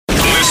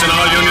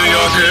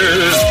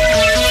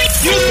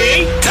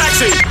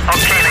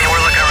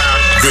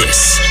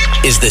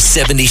is the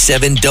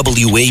 77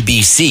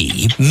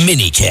 WABC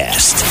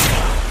minicast.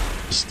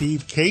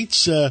 Steve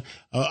Cates,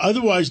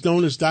 otherwise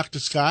known as Dr.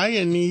 Sky,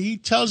 and he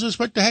tells us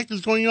what the heck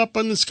is going up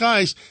on the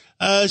skies.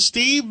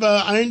 Steve,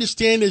 I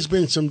understand there's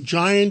been some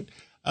giant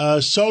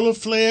solar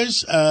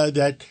flares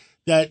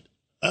that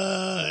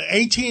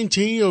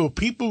AT&T or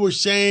people were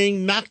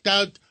saying knocked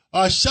out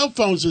our cell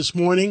phones this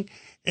morning,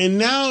 and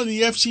now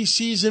the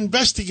FCC is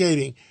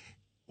investigating.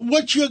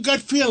 What's your gut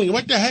feeling?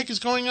 What the heck is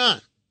going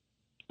on?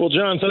 Well,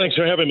 John, thanks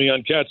for having me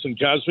on Cats and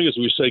Cosby. As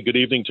we say, good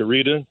evening to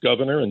Rita,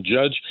 Governor, and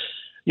Judge.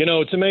 You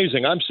know, it's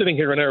amazing. I'm sitting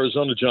here in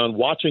Arizona, John,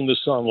 watching the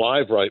sun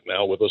live right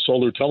now with a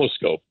solar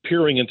telescope,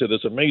 peering into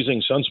this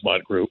amazing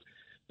sunspot group.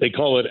 They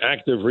call it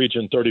Active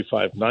Region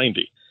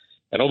 3590.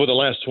 And over the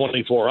last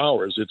 24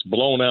 hours, it's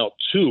blown out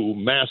 2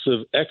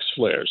 massive X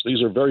flares.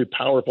 These are very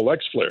powerful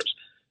X flares.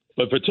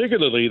 But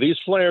particularly, these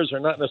flares are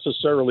not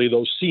necessarily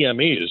those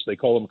CMEs. They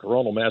call them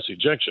coronal mass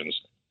ejections.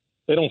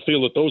 They don't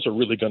feel that those are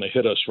really going to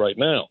hit us right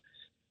now.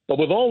 But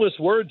with all this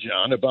word,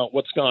 John, about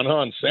what's gone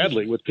on,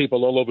 sadly, with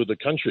people all over the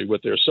country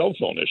with their cell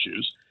phone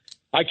issues,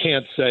 I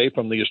can't say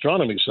from the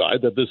astronomy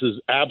side that this is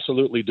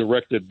absolutely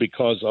directed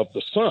because of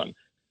the sun.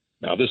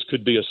 Now, this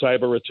could be a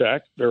cyber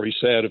attack. Very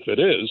sad if it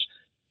is.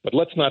 But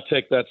let's not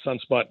take that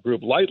sunspot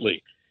group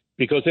lightly,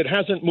 because it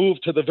hasn't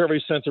moved to the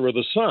very center of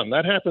the sun.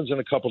 That happens in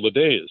a couple of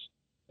days.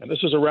 And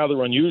this is a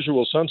rather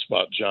unusual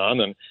sunspot, John.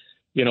 And,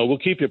 you know, we'll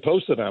keep you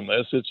posted on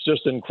this. It's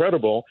just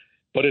incredible.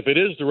 But if it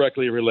is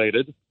directly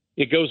related,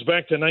 it goes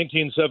back to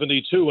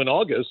 1972 in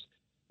August,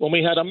 when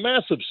we had a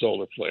massive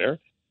solar flare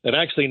that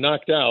actually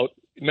knocked out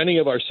many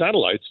of our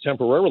satellites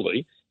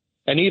temporarily.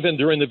 And even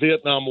during the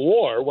Vietnam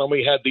War, when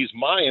we had these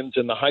mines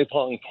in the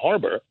Haiphong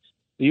Harbor,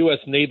 the U.S.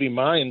 Navy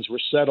mines were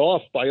set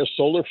off by a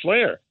solar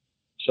flare.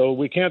 So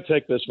we can't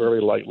take this very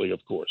lightly,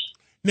 of course.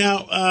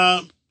 Now,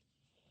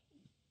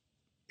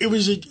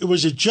 was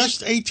it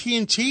just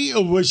AT&T,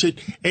 or was it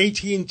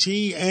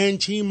AT&T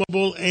and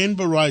T-Mobile and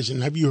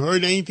Verizon? Have you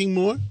heard anything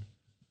more?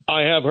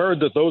 I have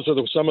heard that those are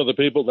some of the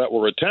people that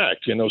were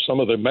attacked, some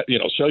of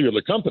the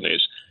cellular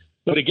companies.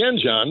 But again,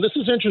 John, this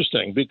is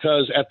interesting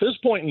because at this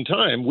point in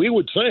time, we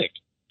would think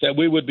that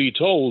we would be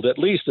told, at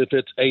least if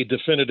it's a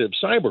definitive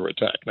cyber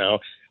attack. Now,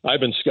 I've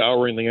been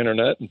scouring the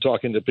internet and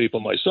talking to people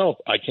myself.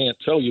 I can't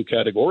tell you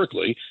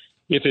categorically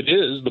if it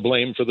is the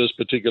blame for this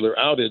particular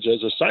outage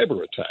as a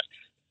cyber attack.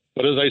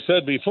 But as I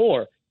said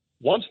before,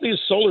 once these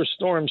solar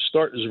storms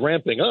start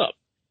ramping up,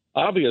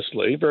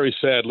 obviously, very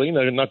sadly,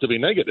 not to be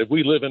negative,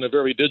 we live in a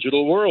very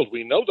digital world.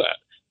 We know that.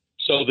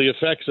 So the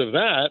effects of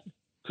that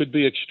could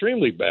be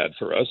extremely bad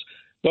for us.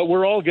 But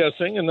we're all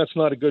guessing, and that's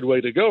not a good way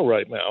to go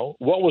right now,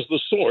 what was the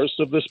source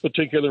of this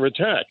particular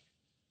attack?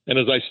 And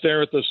as I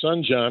stare at the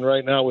sun, John,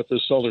 right now with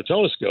this solar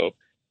telescope,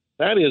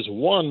 that is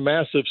one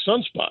massive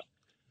sunspot.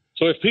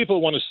 So if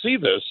people want to see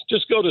this,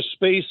 just go to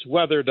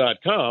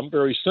spaceweather.com,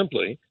 very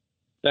simply.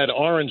 That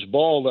orange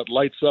ball that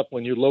lights up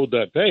when you load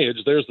that page,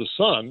 there's the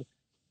sun.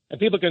 And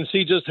people can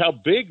see just how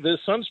big this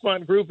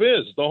sunspot group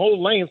is. The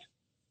whole length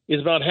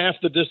is about half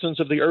the distance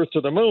of the Earth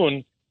to the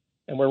moon,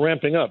 and we're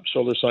ramping up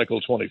solar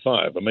cycle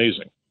 25.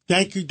 Amazing.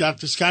 Thank you,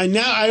 Dr. Sky.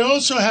 Now, I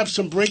also have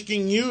some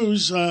breaking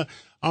news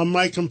on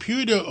my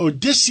computer.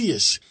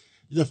 Odysseus,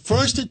 the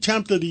first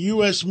attempt of the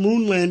U.S.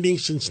 moon landing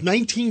since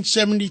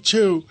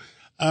 1972.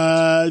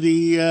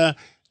 The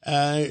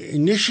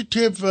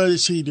initiative,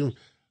 the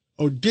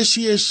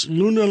Odysseus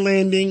lunar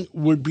landing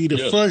would be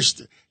the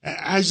first.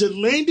 Has it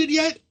landed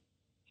yet?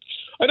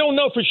 I don't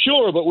know for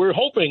sure, but we're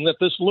hoping that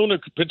this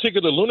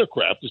particular lunar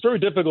craft is very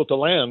difficult to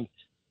land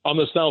on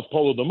the south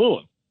pole of the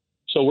moon.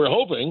 So we're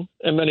hoping,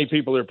 and many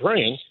people are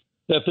praying,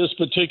 that this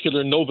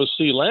particular Nova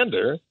C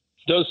lander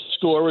does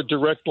score a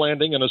direct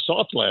landing and a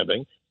soft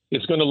landing.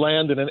 It's going to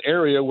land in an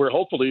area where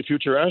hopefully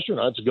future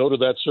astronauts go to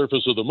that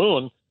surface of the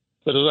moon.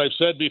 But as I've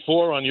said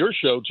before on your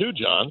show too,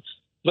 John,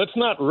 let's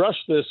not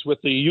rush this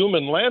with the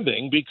human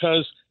landing,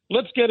 because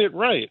let's get it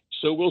right.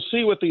 So we'll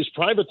see what these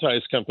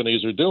privatized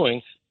companies are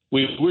doing.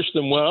 We wish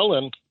them well,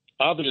 and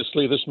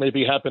obviously this may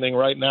be happening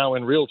right now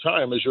in real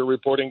time as you're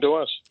reporting to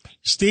us.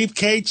 Steve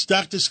Cates,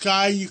 Dr.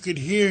 Sky, you could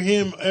hear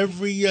him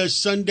every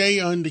Sunday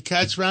on the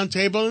Cats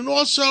Roundtable, and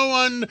also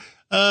on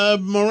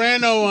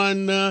Morano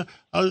on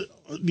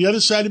the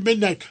other side of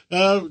midnight.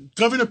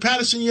 Governor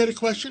Patterson, you had a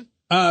question?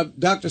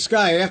 Dr.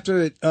 Sky,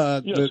 after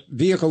the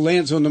vehicle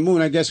lands on the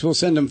moon, I guess we'll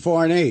send them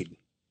foreign aid.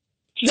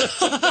 I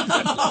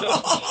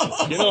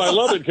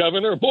love it,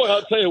 Governor. Boy,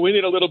 I'll tell you, we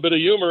need a little bit of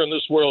humor in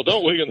this world,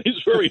 don't we? And these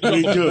very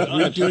we do.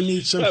 We do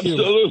need some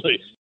humor. Absolutely.